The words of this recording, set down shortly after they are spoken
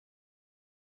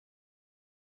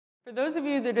For those of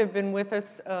you that have been with us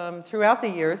throughout the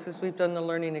years as we've done the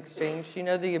Learning Exchange, you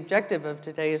know the objective of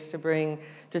today is to bring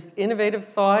just innovative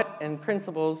thought and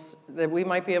principles that we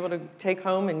might be able to take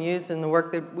home and use in the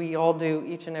work that we all do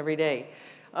each and every day.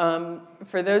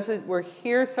 For those that were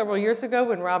here several years ago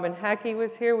when Robin Hackey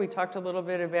was here, we talked a little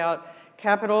bit about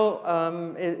capital.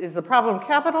 Is the problem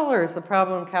capital or is the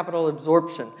problem capital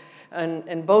absorption?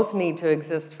 And both need to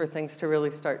exist for things to really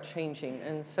start changing.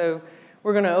 And so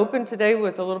we're going to open today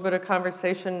with a little bit of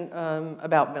conversation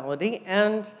about melody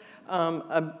and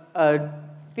a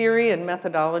theory and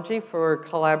methodology for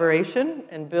collaboration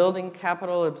and building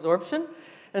capital absorption.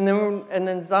 And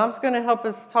then Xav's going to help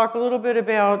us talk a little bit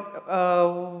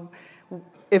about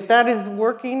if that is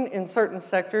working in certain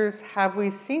sectors, have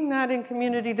we seen that in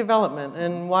community development?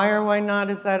 And why or why not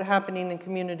is that happening in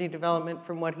community development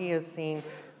from what he has seen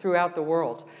throughout the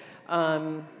world?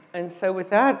 And so with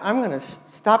that, I'm going to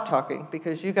stop talking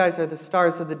because you guys are the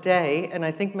stars of the day. And I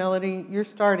think, Melody, you're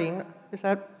starting. Is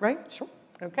that right? Sure.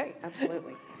 Okay.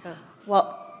 Absolutely.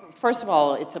 Well, first of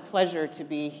all, it's a pleasure to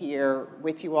be here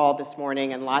with you all this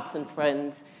morning and lots of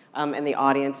friends in the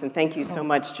audience. And thank you so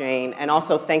much, Jane. And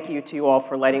also thank you to you all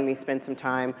for letting me spend some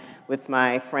time with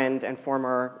my friend and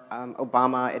former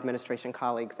Obama administration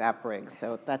colleague, Briggs.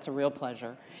 So that's a real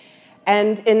pleasure.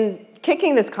 And in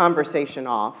kicking this conversation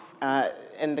off,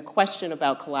 and the question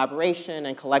about collaboration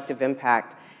and collective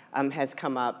impact has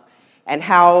come up, and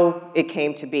how it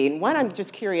came to be. And one, I'm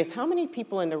just curious, how many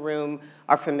people in the room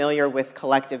are familiar with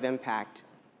collective impact?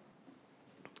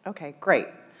 Okay, great.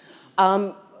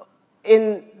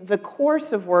 In the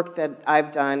course of work that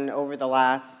I've done over the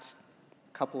last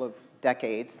couple of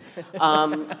decades,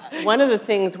 one of the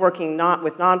things working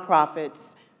with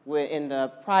nonprofits, in the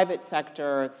private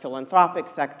sector, philanthropic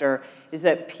sector, is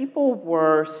that people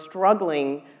were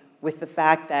struggling with the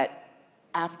fact that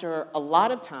after a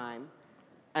lot of time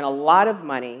and a lot of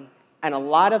money and a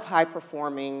lot of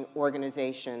high-performing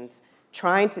organizations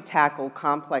trying to tackle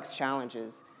complex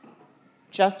challenges,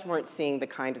 just weren't seeing the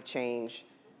kind of change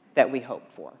that we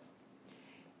hoped for.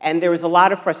 And there was a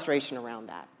lot of frustration around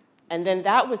that. And then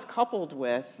that was coupled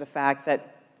with the fact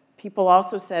that people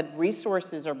also said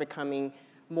resources are becoming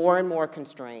more and more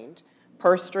constrained.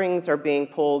 Purse strings are being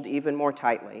pulled even more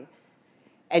tightly.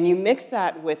 And you mix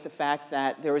that with the fact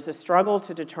that there is a struggle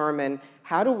to determine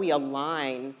how do we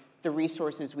align the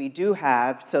resources we do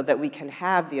have so that we can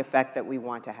have the effect that we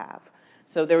want to have.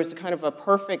 So there was kind of a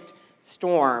perfect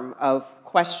storm of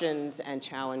questions and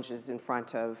challenges in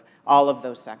front of all of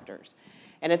those sectors.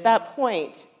 And at that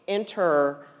point,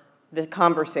 enter the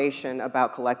conversation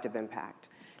about collective impact.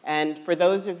 And for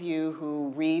those of you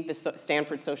who read the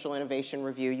Stanford Social Innovation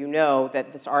Review, you know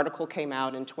that this article came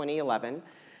out in 2011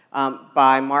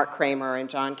 by Mark Kramer and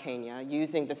John Kania,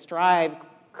 using the Strive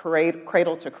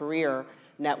Cradle to Career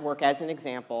network as an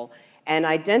example, and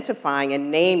identifying and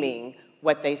naming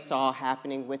what they saw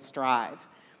happening with Strive.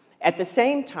 At the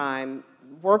same time,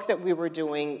 work that we were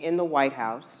doing in the White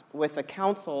House with a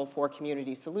Council for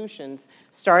Community Solutions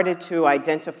started to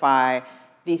identify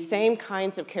these same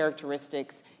kinds of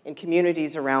characteristics in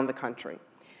communities around the country.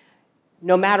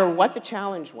 No matter what the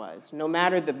challenge was, no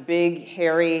matter the big,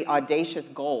 hairy, audacious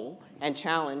goal and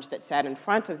challenge that sat in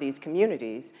front of these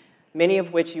communities, many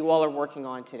of which you all are working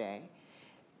on today,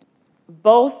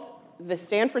 both the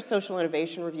Stanford Social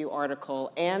Innovation Review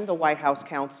article and the White House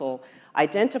Council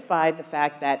identified the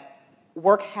fact that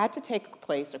work had to take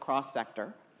place across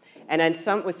sector. And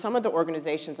with some of the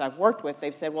organizations I've worked with,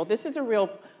 they've said, well, this is a real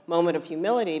moment of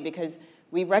humility because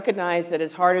we recognize that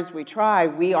as hard as we try,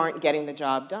 we aren't getting the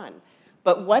job done.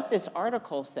 But what this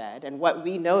article said and what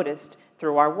we noticed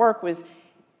through our work was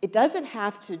it doesn't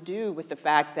have to do with the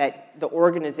fact that the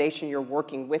organization you're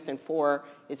working with and for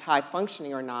is high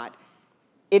functioning or not.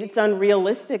 It's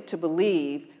unrealistic to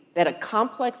believe that a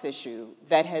complex issue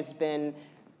that has been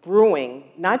brewing,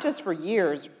 not just for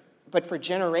years, but for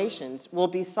generations, will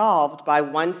be solved by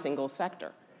one single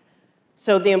sector.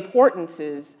 So the importance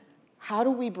is, how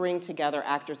do we bring together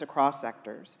actors across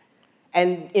sectors?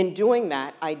 And in doing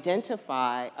that,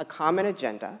 identify a common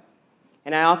agenda.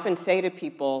 And I often say to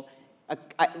people,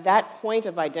 that point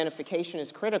of identification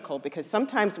is critical because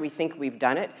sometimes we think we've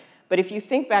done it, but if you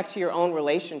think back to your own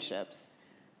relationships,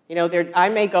 you know, I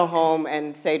may go home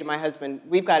and say to my husband,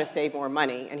 we've got to save more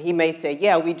money, and he may say,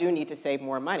 yeah, we do need to save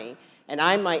more money. And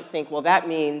I might think, well, that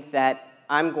means that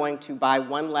I'm going to buy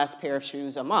one less pair of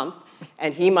shoes a month,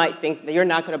 and he might think that you're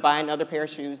not going to buy another pair of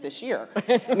shoes this year.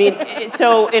 I mean,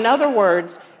 so in other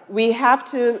words, we have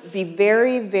to be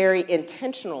very, very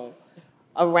intentional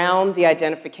around the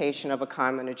identification of a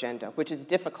common agenda, which is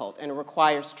difficult and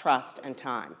requires trust and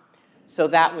time. So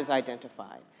that was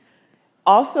identified.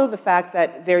 Also, the fact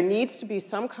that there needs to be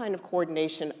some kind of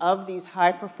coordination of these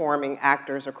high-performing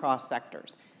actors across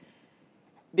sectors.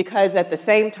 Because at the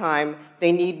same time,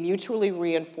 they need mutually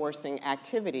reinforcing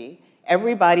activity,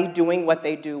 everybody doing what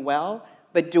they do well,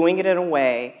 but doing it in a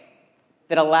way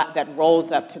that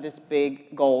rolls up to this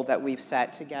big goal that we've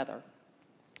set together.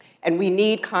 And we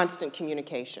need constant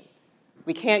communication.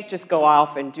 We can't just go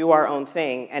off and do our own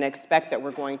thing and expect that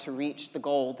we're going to reach the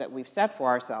goal that we've set for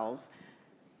ourselves.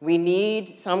 We need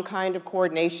some kind of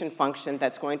coordination function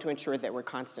that's going to ensure that we're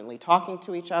constantly talking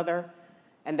to each other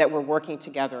and that we're working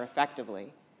together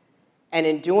effectively. And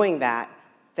in doing that,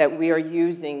 that we are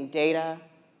using data,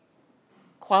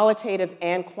 qualitative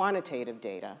and quantitative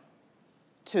data,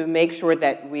 to make sure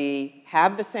that we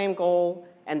have the same goal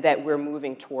and that we're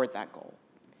moving toward that goal.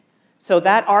 So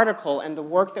that article and the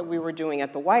work that we were doing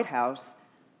at the White House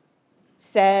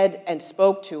said and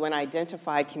spoke to and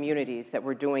identified communities that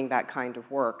were doing that kind of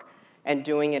work and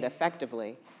doing it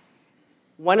effectively.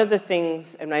 One of the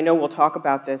things, and I know we'll talk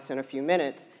about this in a few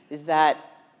minutes, is that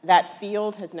that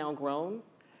field has now grown.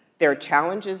 There are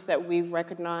challenges that we've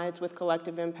recognized with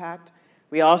collective impact.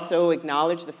 We also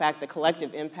acknowledge the fact that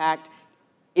collective impact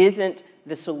isn't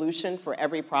the solution for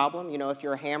every problem. You know, if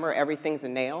you're a hammer, everything's a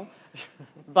nail.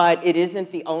 But it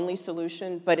isn't the only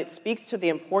solution, but it speaks to the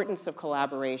importance of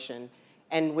collaboration.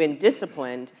 And when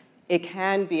disciplined, it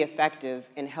can be effective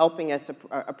in helping us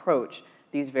approach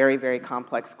these very, very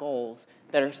complex goals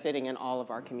that are sitting in all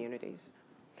of our communities.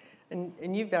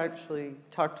 And you've actually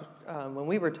talked, when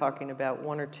we were talking about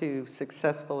one or two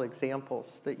successful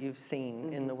examples that you've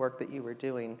seen in the work that you were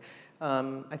doing.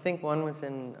 I think one was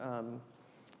in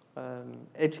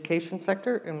education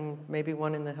sector and maybe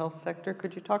one in the health sector.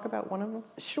 Could you talk about one of them?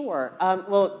 Sure.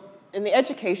 Well, in the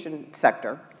education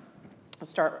sector,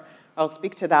 I'll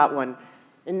speak to that one.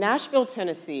 In Nashville,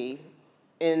 Tennessee,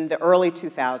 in the early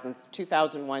 2000s,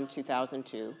 2001,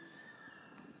 2002,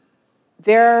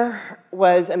 there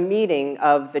was a meeting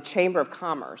of the Chamber of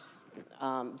Commerce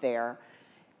there,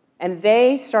 and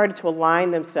they started to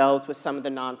align themselves with some of the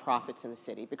nonprofits in the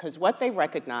city, because what they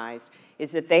recognized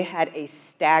is that they had a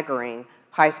staggering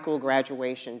high school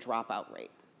graduation dropout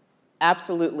rate.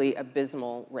 Absolutely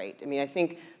abysmal rate. I mean, I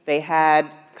think they had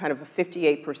kind of a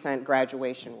 58%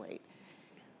 graduation rate.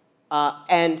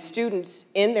 And students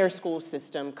in their school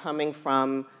system coming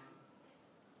from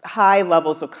high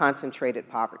levels of concentrated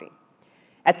poverty.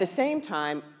 At the same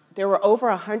time, there were over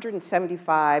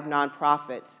 175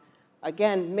 nonprofits,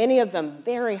 again, many of them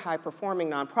very high-performing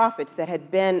nonprofits that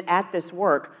had been at this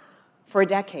work for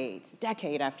decades,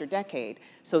 decade after decade.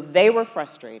 So they were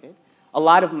frustrated. A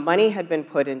lot of money had been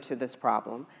put into this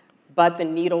problem, but the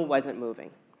needle wasn't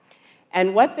moving.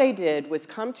 And what they did was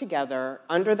come together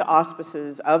under the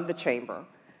auspices of the chamber,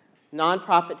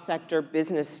 nonprofit sector,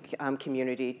 business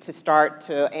community, to start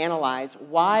to analyze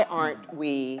why aren't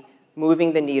we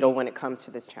moving the needle when it comes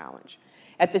to this challenge.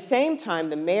 At the same time,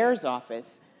 the mayor's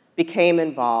office became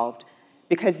involved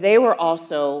because they were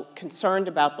also concerned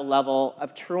about the level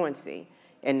of truancy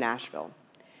in Nashville.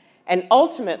 And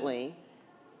ultimately,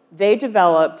 they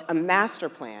developed a master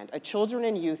plan, a children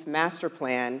and youth master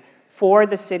plan for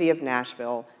the city of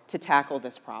Nashville to tackle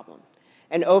this problem.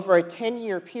 And over a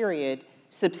 10-year period,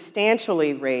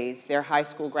 substantially raised their high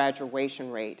school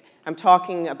graduation rate. I'm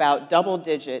talking about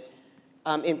double-digit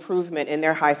improvement in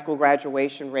their high school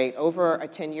graduation rate over a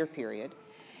 10-year period,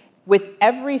 with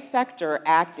every sector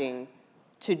acting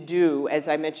to do, as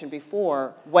I mentioned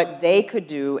before, what they could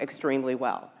do extremely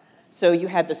well. So you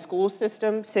had the school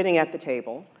system sitting at the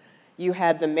table, you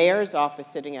had the mayor's office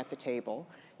sitting at the table,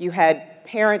 you had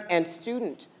parent and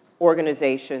student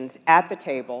organizations at the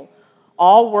table,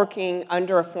 all working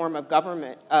under a form of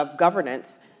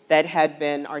governance that had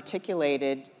been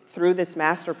articulated through this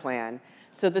master plan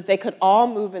so that they could all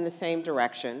move in the same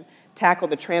direction, tackle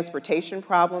the transportation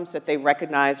problems that they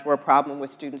recognized were a problem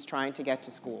with students trying to get to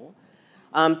school,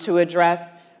 to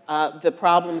address the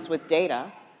problems with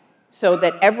data so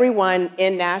that everyone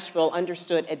in Nashville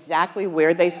understood exactly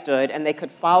where they stood and they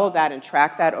could follow that and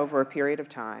track that over a period of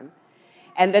time,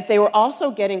 and that they were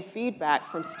also getting feedback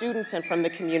from students and from the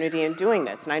community in doing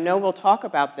this. And I know we'll talk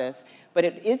about this, but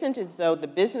it isn't as though the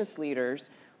business leaders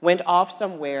went off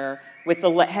somewhere with the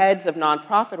heads of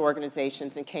nonprofit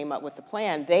organizations and came up with a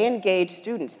plan. They engaged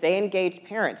students, they engaged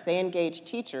parents, they engaged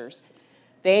teachers,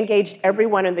 they engaged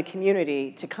everyone in the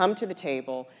community to come to the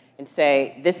table and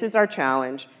say, this is our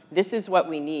challenge, this is what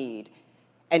we need,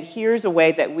 and here's a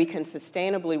way that we can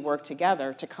sustainably work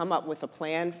together to come up with a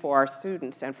plan for our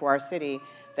students and for our city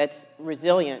that's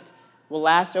resilient, will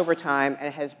last over time,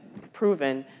 and has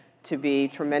proven to be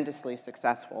tremendously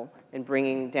successful in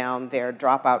bringing down their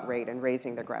dropout rate and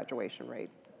raising their graduation rate.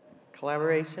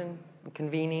 Collaboration,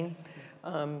 convening.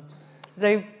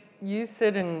 Zay, you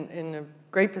sit in a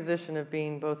great position of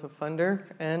being both a funder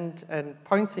and at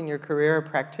points in your career, a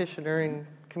practitioner in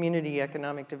community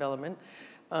economic development.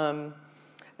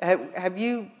 Have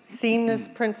you seen this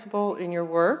principle in your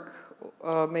work?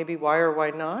 Maybe why or why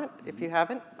not, if you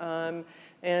haven't?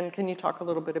 And can you talk a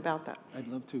little bit about that? I'd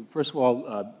love to. First of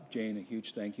all, Jane, a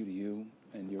huge thank you to you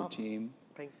and your team.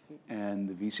 Thank you. And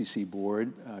the VCC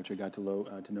board, which I got to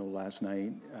know last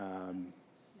night.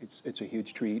 It's a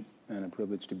huge treat and a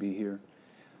privilege to be here.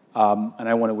 And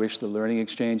I want to wish the Learning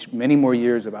Exchange many more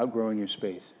years of outgrowing your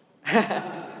space.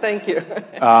 Thank you.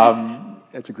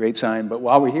 That's a great sign. But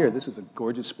while we're here, this is a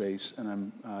gorgeous space,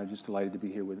 and I'm just delighted to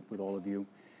be here with all of you.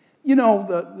 You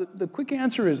know, the quick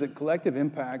answer is that collective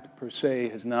impact per se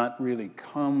has not really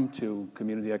come to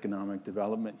community economic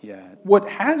development yet. What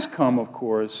has come, of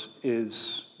course,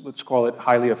 is, let's call it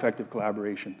highly effective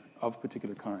collaboration of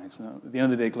particular kinds. Now, at the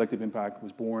end of the day, collective impact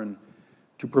was born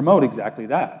to promote exactly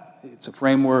that. It's a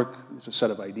framework, it's a set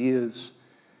of ideas.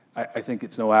 I think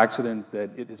it's no accident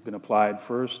that it has been applied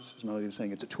first. As Melody was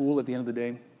saying, it's a tool at the end of the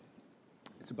day.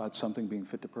 It's about something being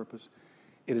fit to purpose.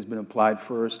 It has been applied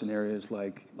first in areas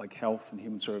like health and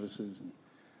human services,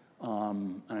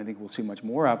 and I think we'll see much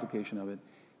more application of it.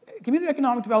 Community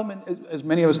economic development, as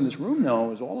many of us in this room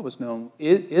know, as all of us know,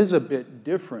 it is a bit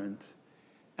different.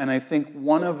 And I think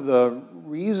one of the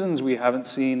reasons we haven't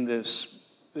seen this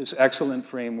excellent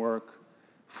framework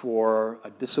for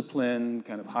a disciplined,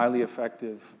 kind of highly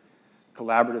effective,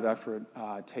 collaborative effort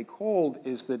take hold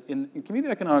is that in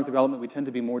community economic development, we tend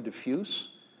to be more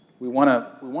diffuse. We want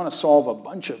to solve a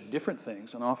bunch of different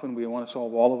things, and often we want to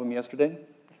solve all of them yesterday,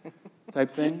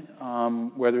 type thing.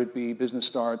 Whether it be business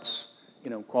starts,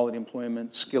 quality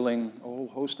employment, skilling, a whole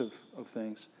host of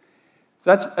things.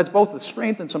 So that's both a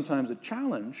strength and sometimes a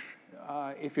challenge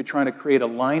if you're trying to create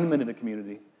alignment in a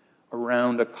community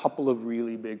around a couple of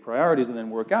really big priorities and then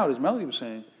work out, as Melody was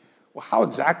saying, well, how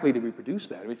exactly do we produce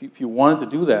that? If you wanted to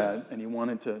do that and you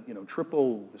wanted to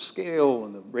triple the scale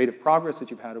and the rate of progress that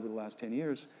you've had over the last 10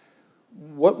 years,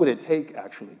 what would it take,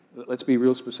 actually? Let's be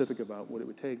real specific about what it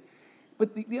would take.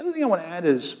 But the other thing I want to add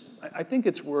is I think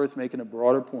it's worth making a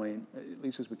broader point, at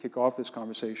least as we kick off this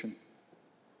conversation.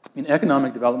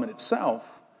 Economic development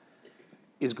itself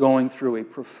is going through a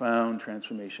profound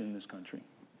transformation in this country.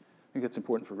 I think that's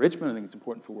important for Richmond. I think it's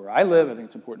important for where I live. I think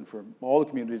it's important for all the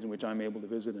communities in which I'm able to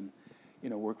visit and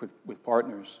work with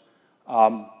partners.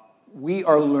 We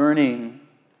are learning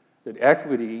that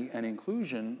equity and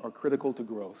inclusion are critical to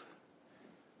growth.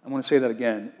 I want to say that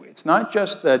again. It's not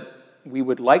just that we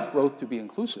would like growth to be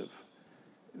inclusive,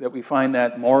 that we find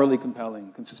that morally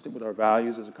compelling, consistent with our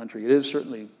values as a country. It is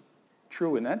certainly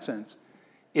true in that sense.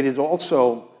 It is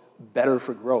also better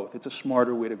for growth. It's a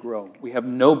smarter way to grow. We have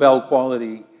Nobel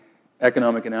quality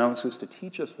economic analysis to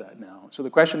teach us that now. So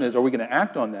the question is, are we going to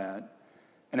act on that?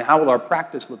 And how will our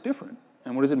practice look different?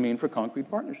 And what does it mean for concrete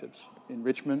partnerships in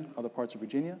Richmond, other parts of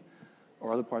Virginia,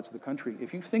 or other parts of the country?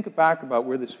 If you think back about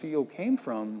where this field came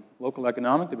from, local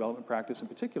economic development practice in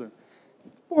particular,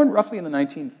 born roughly in the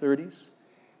 1930s.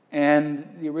 And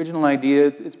the original idea,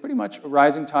 it's pretty much a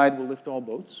rising tide will lift all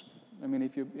boats. I mean,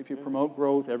 if you promote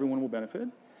growth, everyone will benefit.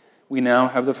 We now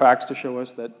have the facts to show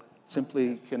us that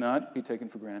simply cannot be taken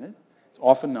for granted. It's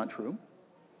often not true.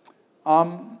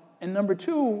 And number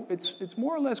two, it's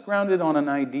more or less grounded on an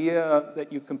idea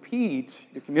that you compete,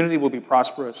 your community will be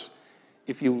prosperous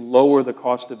if you lower the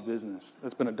cost of business.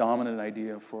 That's been a dominant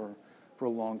idea for a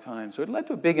long time. So it led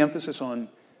to a big emphasis on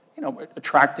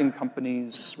attracting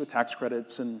companies with tax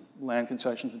credits and land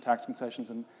concessions and tax concessions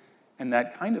and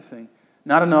that kind of thing.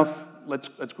 Not enough,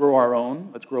 let's grow our own,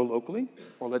 let's grow locally,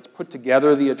 or let's put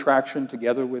together the attraction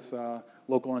together with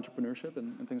local entrepreneurship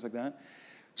and things like that.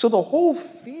 So the whole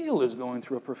field is going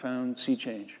through a profound sea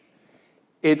change.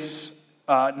 It's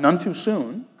none too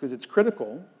soon, because it's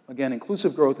critical. Again,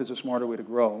 inclusive growth is a smarter way to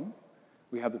grow.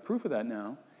 We have the proof of that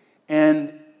now.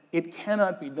 And it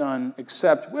cannot be done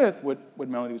except with what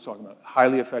Melody was talking about,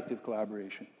 highly effective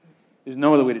collaboration. There's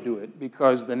no other way to do it,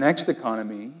 because the next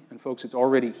economy, and folks, it's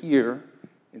already here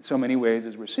in so many ways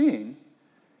as we're seeing,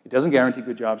 it doesn't guarantee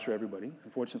good jobs for everybody,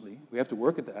 unfortunately. We have to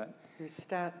work at that. Your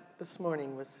stat this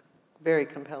morning was very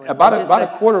compelling. About a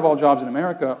quarter of all jobs in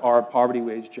America are poverty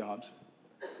wage jobs,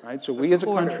 right? So we as a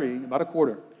country, about a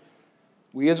quarter,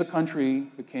 we as a country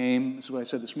became, this is what I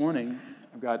said this morning,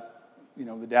 I've got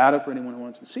the data for anyone who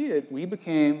wants to see it, we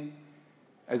became,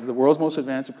 as the world's most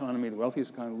advanced economy, the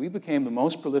wealthiest economy, we became the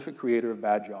most prolific creator of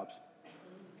bad jobs.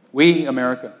 We,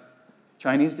 America.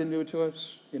 Chinese didn't do it to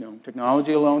us.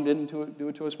 Technology alone didn't do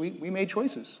it to us. We made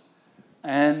choices.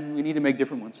 And we need to make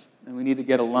different ones. And we need to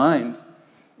get aligned,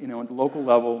 at the local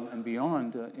level and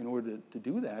beyond in order to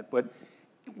do that. But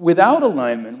without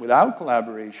alignment, without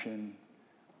collaboration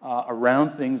around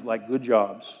things like good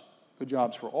jobs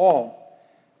for all,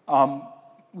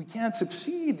 we can't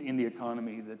succeed in the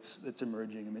economy that's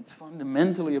emerging. I mean, it's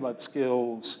fundamentally about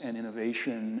skills and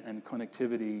innovation and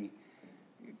connectivity.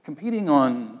 Competing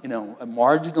on, a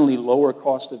marginally lower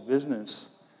cost of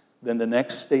business than the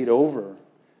next state over,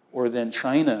 or than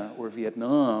China or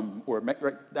Vietnam,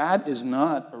 that is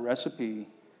not a recipe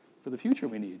for the future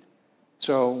we need.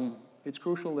 So it's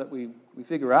crucial that we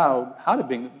figure out how to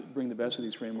bring the best of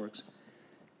these frameworks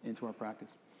into our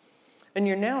practice. And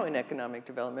you're now in economic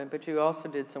development, but you also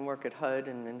did some work at HUD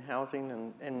and in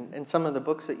housing, and some of the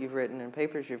books that you've written and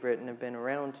papers you've written have been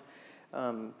around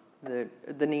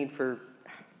the need for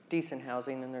decent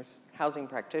housing, and there's housing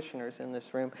practitioners in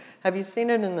this room. Have you seen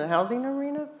it in the housing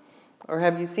arena? Or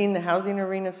have you seen the housing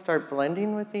arena start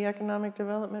blending with the economic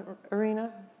development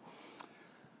arena?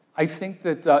 I think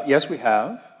that, yes, we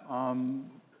have.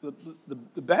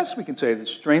 The best we can say, the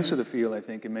strengths of the field, I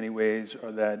think, in many ways,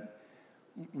 are that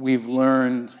we've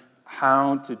learned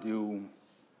how to do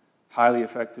highly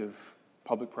effective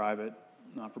public-private,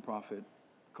 not-for-profit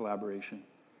collaboration.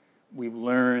 We've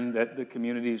learned that the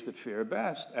communities that fare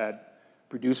best at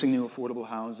producing new affordable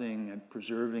housing, at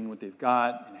preserving what they've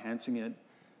got, enhancing it,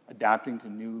 adapting to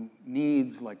new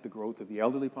needs like the growth of the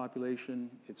elderly population.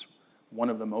 It's one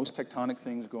of the most tectonic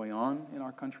things going on in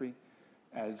our country.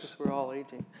 As we're all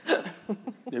aging.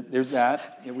 There's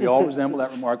that. We all resemble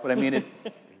that remark, but I mean,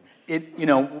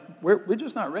 we're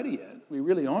just not ready yet. We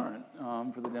really aren't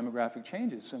for the demographic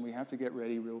changes, and we have to get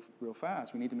ready real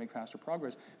fast. We need to make faster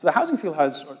progress. So the housing field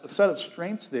has a set of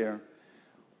strengths there.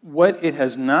 What it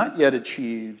has not yet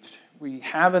achieved, we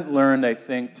haven't learned, I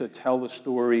think, to tell the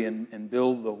story and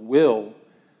build the will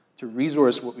to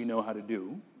resource what we know how to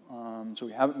do. So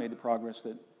we haven't made the progress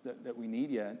that we need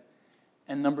yet.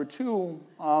 And number two,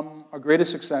 our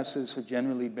greatest successes have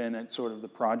generally been at sort of the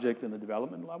project and the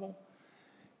development level.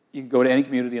 You can go to any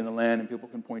community in the land and people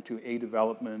can point to a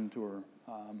development or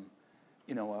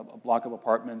a block of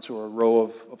apartments or a row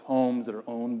of homes that are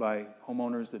owned by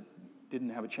homeowners that didn't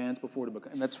have a chance before to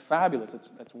become, and that's fabulous,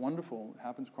 that's wonderful, it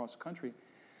happens across the country.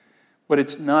 But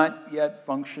it's not yet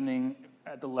functioning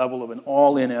at the level of an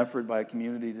all-in effort by a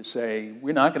community to say,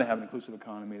 we're not going to have an inclusive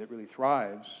economy that really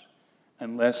thrives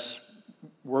unless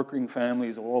working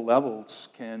families of all levels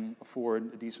can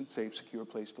afford a decent, safe, secure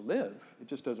place to live. It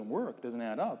just doesn't work, it doesn't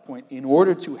add up. In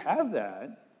order to have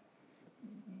that,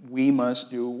 we must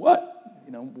do what?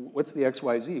 What's the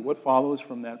XYZ? What follows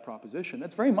from that proposition?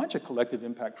 That's very much a collective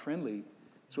impact friendly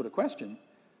sort of question,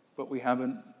 but we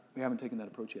haven't taken that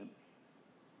approach yet.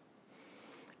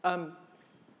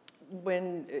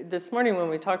 This morning when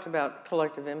we talked about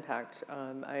collective impact,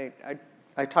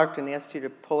 I talked and asked you to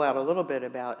pull out a little bit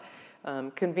about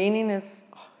convening is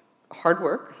hard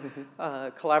work.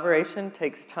 Collaboration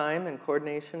takes time and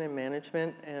coordination and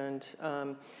management. And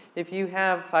if you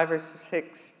have 5 or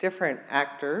 6 different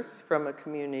actors from a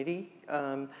community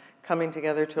coming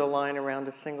together to align around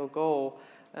a single goal,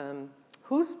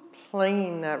 who's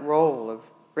playing that role of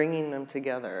bringing them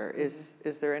together? Is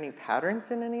there any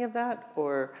patterns in any of that?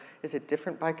 Or is it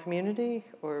different by community?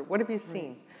 Or what have you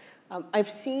seen?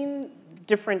 I've seen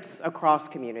difference across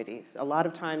communities. A lot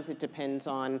of times it depends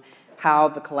on how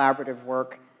the collaborative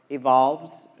work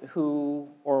evolves, who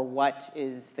or what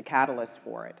is the catalyst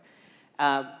for it.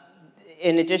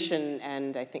 In addition,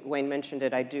 and I think Wayne mentioned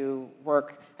it, I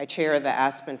chair the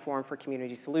Aspen Forum for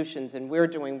Community Solutions, and we're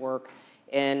doing work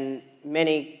in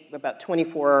about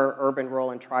 24 urban,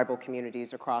 rural, and tribal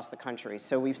communities across the country.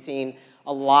 So we've seen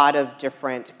a lot of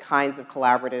different kinds of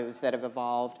collaboratives that have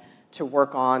evolved to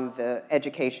work on the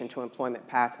education to employment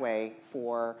pathway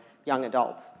for young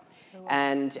adults.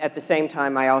 And at the same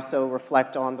time, I also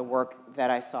reflect on the work that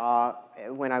I saw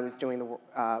when I was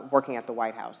working at the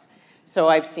White House. So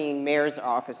I've seen mayor's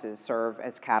offices serve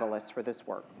as catalysts for this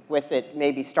work, with it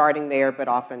maybe starting there, but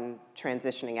often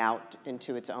transitioning out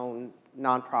into its own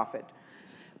nonprofit.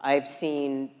 I've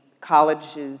seen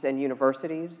colleges and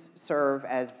universities serve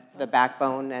as the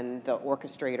backbone and the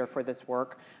orchestrator for this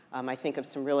work. I think of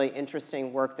some really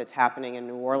interesting work that's happening in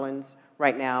New Orleans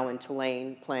right now, and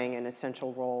Tulane playing an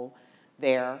essential role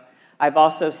there. I've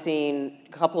also seen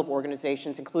a couple of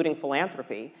organizations, including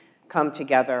philanthropy, come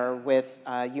together with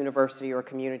a university or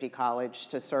community college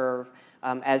to serve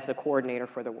as the coordinator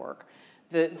for the work.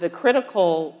 The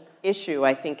critical issue,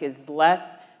 I think, is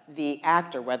less the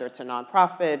actor, whether it's a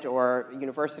nonprofit or a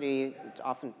university, it's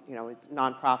often, it's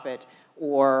nonprofit,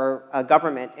 or a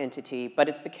government entity, but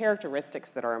it's the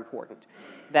characteristics that are important.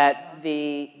 That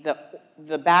the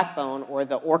backbone or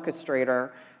the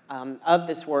orchestrator of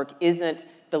this work isn't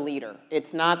the leader.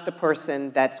 It's not the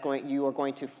person you are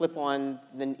going to flip on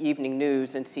the evening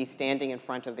news and see standing in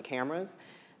front of the cameras.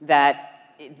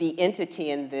 That the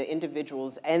entity and the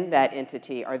individuals and that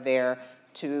entity are there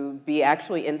to be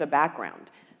actually in the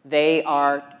background. They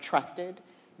are trusted.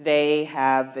 They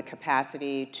have the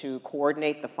capacity to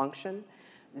coordinate the function.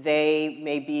 They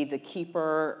may be the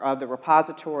keeper of the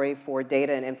repository for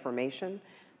data and information.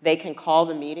 They can call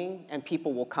the meeting and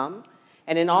people will come.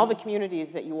 And in all the communities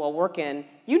that you all work in,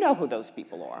 you know who those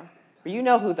people are, or you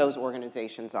know who those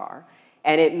organizations are.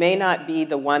 And it may not be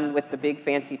the one with the big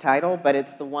fancy title, but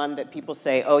it's the one that people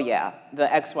say, oh yeah, the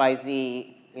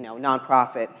XYZ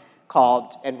nonprofit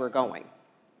called and we're going.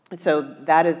 So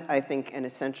that is, I think, an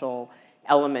essential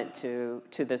element to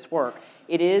this work.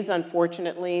 It is,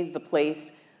 unfortunately, the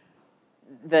place,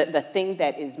 the thing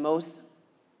that is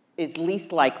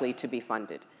least likely to be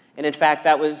funded. And in fact,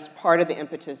 that was part of the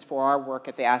impetus for our work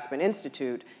at the Aspen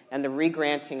Institute and the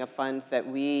regranting of funds that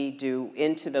we do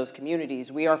into those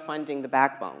communities. We are funding the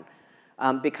backbone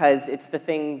because it's the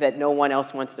thing that no one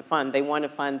else wants to fund. They want to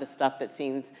fund the stuff that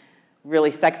seems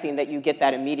really sexy and that you get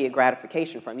that immediate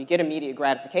gratification from. You get immediate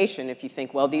gratification if you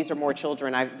think, well, these are more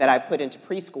children that I put into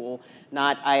preschool,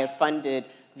 not I have funded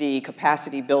the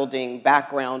capacity building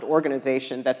background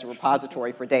organization that's a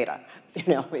repository for data.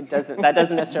 That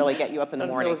doesn't necessarily get you up in the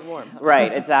morning. Feels warm.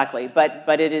 Right, exactly.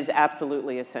 But it is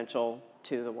absolutely essential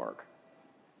to the work.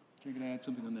 You're going to add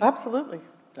something on that? Absolutely.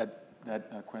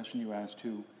 That question you asked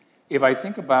too. If I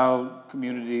think about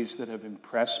communities that have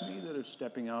impressed me, that are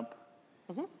stepping up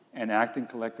and acting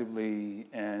collectively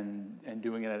and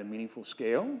doing it at a meaningful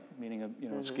scale, meaning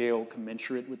a scale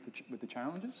commensurate with the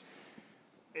challenges.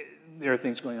 There are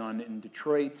things going on in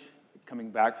Detroit,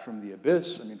 coming back from the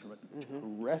abyss. I mean, from a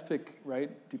horrific,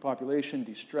 depopulation,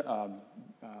 distress,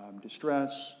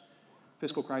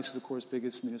 fiscal crisis, of course,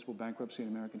 biggest municipal bankruptcy in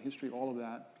American history, all of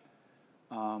that.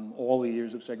 All the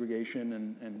years of segregation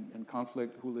and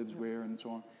conflict, who lives where, and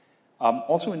so on.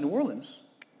 Also in New Orleans,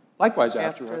 likewise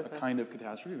after a kind of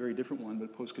catastrophe, a very different one,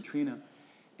 but post-Katrina.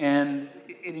 And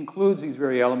it includes these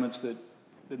very elements that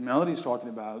Melody's talking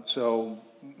about. So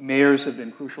mayors have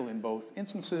been crucial in both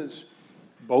instances.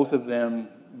 Both of them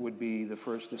would be the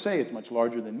first to say it's much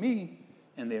larger than me,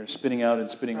 and they are spinning out and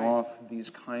spinning off these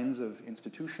kinds of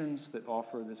institutions that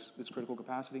offer this critical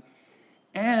capacity.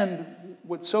 And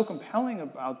what's so compelling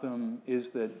about them is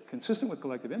that, consistent with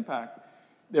collective impact,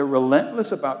 they're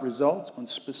relentless about results on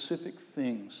specific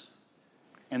things.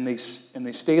 And they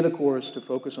stay the course to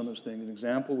focus on those things. An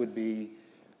example would be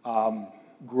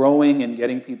growing and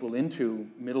getting people into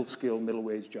middle-skilled,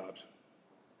 middle-wage jobs.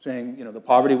 Saying, the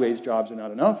poverty wage jobs are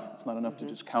not enough. It's not enough to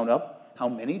just count up how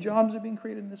many jobs are being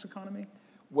created in this economy.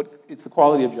 It's the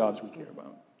quality of jobs we care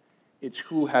about. It's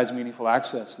who has meaningful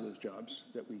access to those jobs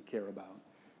that we care about.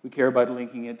 We care about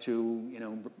linking it to,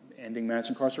 ending mass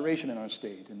incarceration in our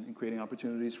state and creating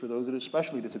opportunities for those that are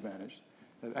especially disadvantaged,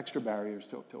 have extra barriers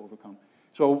to overcome.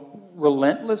 So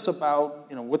relentless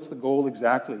about, what's the goal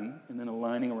exactly, and then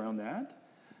aligning around that.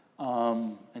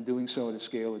 And doing so at a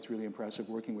scale that's really impressive,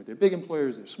 working with their big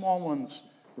employers, their small ones,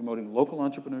 promoting local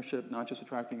entrepreneurship, not just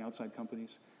attracting outside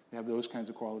companies. They have those kinds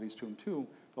of qualities to them too.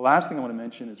 The last thing I want to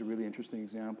mention is a really interesting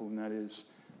example, and that is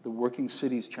the Working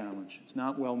Cities Challenge. It's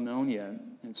not well known yet,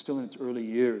 and it's still in its early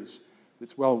years.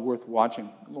 It's well worth watching.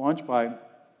 Launched by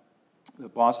the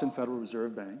Boston Federal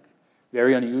Reserve Bank,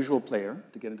 very unusual player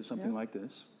to get into something like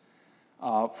this.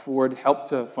 Ford helped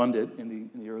to fund it in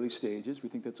the early stages. We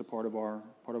think that's a part of our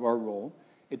role.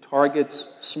 It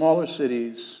targets smaller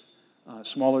cities,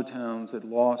 smaller towns that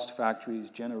lost factories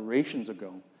generations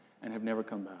ago and have never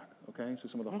come back. Okay, so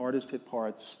some of the hardest hit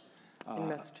parts. In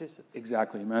Massachusetts.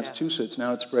 Exactly, in Massachusetts.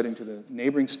 Now it's spreading to the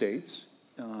neighboring states.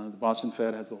 The Boston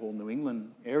Fed has the whole New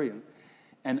England area,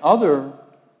 and other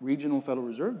regional Federal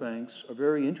Reserve banks are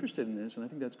very interested in this, and I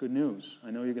think that's good news.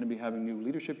 I know you're going to be having new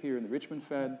leadership here in the Richmond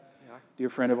Fed. Dear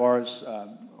friend of ours,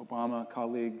 Obama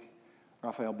colleague,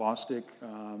 Raphael Bostic,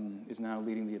 is now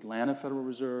leading the Atlanta Federal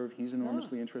Reserve. He's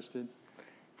enormously interested.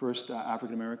 First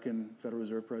African-American Federal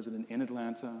Reserve president in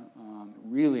Atlanta,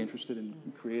 really interested in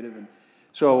creative. And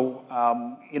so,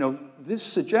 this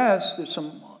suggests there's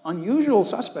some unusual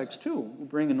suspects, too, who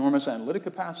bring enormous analytic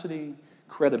capacity,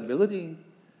 credibility,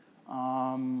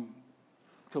 to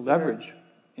leverage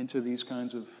into these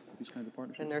kinds of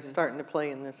partnerships. And they're starting to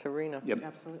play in this arena. Yep.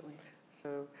 Absolutely.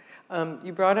 So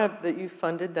you brought up that you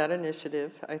funded that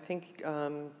initiative. I think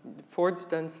Ford's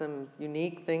done some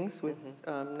unique things with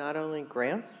not only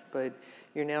grants, but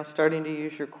you're now starting to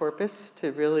use your corpus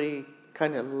to really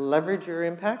kind of leverage your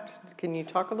impact. Can you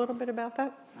talk a little bit about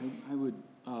that? I would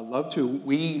love to.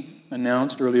 We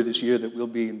announced earlier this year that we'll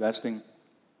be investing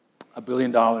 $1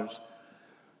 billion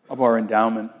of our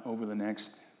endowment over the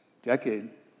next decade.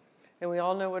 And we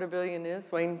all know what $1 billion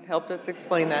is. Wayne helped us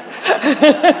explain that.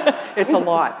 It's a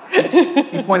lot.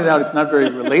 He pointed out it's not very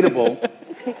relatable,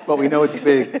 but we know it's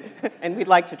big. And we'd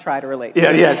like to try to relate.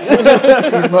 Yeah, yes.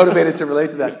 He's motivated to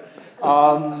relate to that.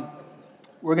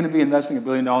 We're going to be investing $1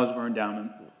 billion of our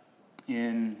endowment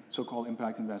in so-called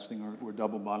impact investing or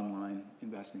double bottom line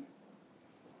investing.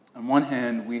 On one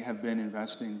hand, we have been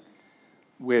investing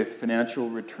with financial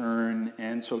return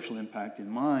and social impact in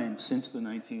mind since the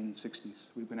 1960s.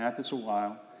 We've been at this a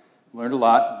while, learned a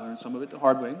lot, learned some of it the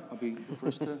hard way. I'll be the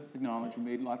first to acknowledge we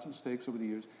made lots of mistakes over the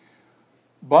years.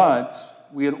 But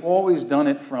we had always done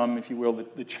it from, if you will,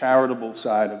 the charitable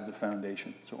side of the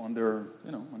foundation. So under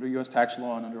U.S. tax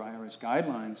law and under IRS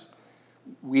guidelines,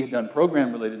 we had done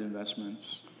program-related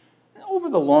investments. Over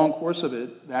the long course of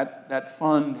it, that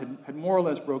fund had more or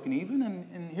less broken even,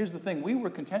 and here's the thing, we were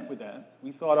content with that.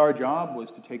 We thought our job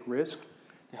was to take risk,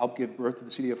 to help give birth to the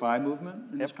CDFI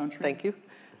movement in this country. Thank you.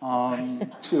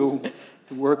 To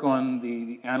work on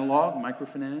the analog,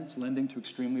 microfinance, lending to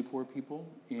extremely poor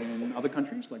people in other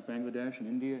countries like Bangladesh and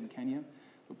India and Kenya.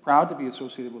 We're proud to be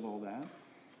associated with all that.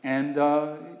 And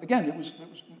again, it was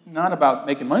not about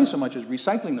making money so much as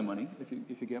recycling the money,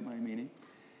 if you get my meaning.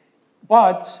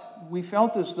 But we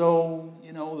felt as though,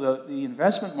 the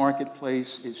investment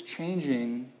marketplace is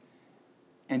changing,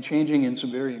 and changing in some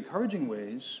very encouraging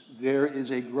ways. There is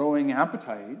a growing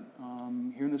appetite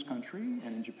here in this country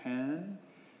and in Japan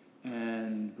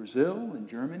and Brazil and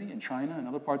Germany and China and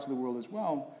other parts of the world as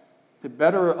well to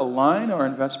better align our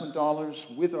investment dollars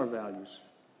with our values.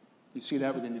 You see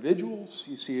that with individuals,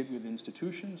 you see it with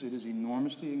institutions. It is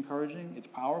enormously encouraging, it's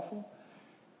powerful.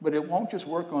 But it won't just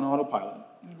work on autopilot.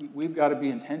 We've got to be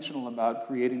intentional about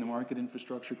creating the market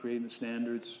infrastructure, creating the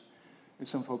standards, as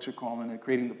some folks are calling it,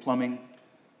 creating the plumbing,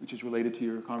 which is related to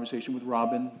your conversation with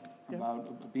Robin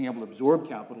about being able to absorb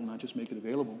capital, not just make it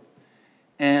available.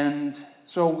 And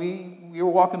so we are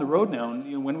walking the road now.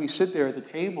 And when we sit there at the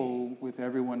table with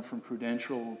everyone from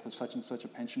Prudential to such and such a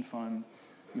pension fund,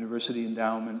 university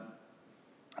endowment,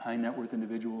 high net worth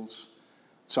individuals,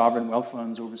 sovereign wealth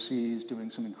funds overseas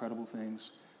doing some incredible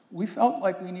things, we felt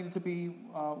like we needed to be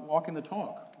walking the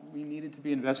talk. We needed to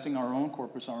be investing our own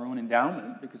corpus, our own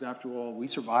endowment, because after all, we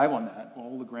survive on that.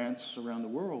 All the grants around the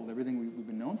world, everything we've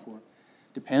been known for,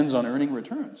 depends on earning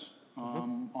returns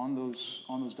on those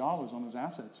dollars, on those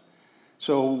assets.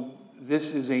 So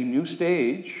this is a new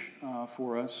stage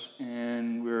for us,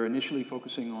 and we're initially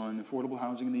focusing on affordable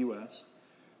housing in the U.S.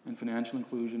 and financial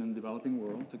inclusion in the developing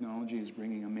world. Technology is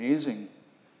bringing amazing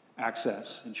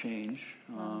access and change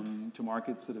to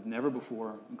markets that have never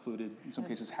before included, in some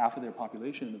cases, half of their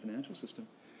population in the financial system.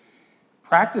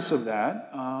 Practice of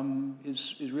that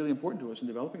is really important to us in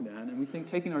developing that, and we think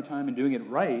taking our time and doing it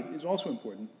right is also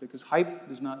important, because hype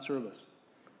does not serve us.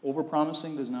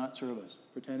 Over-promising does not serve us.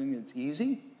 Pretending it's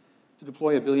easy to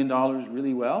deploy $1 billion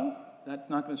really well, that's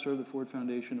not going to serve the Ford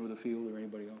Foundation or the field or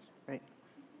anybody else. Right.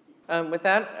 With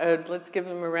that, let's give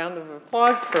them a round of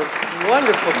applause for a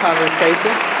wonderful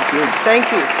conversation. Thank you.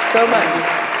 Thank you so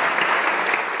much.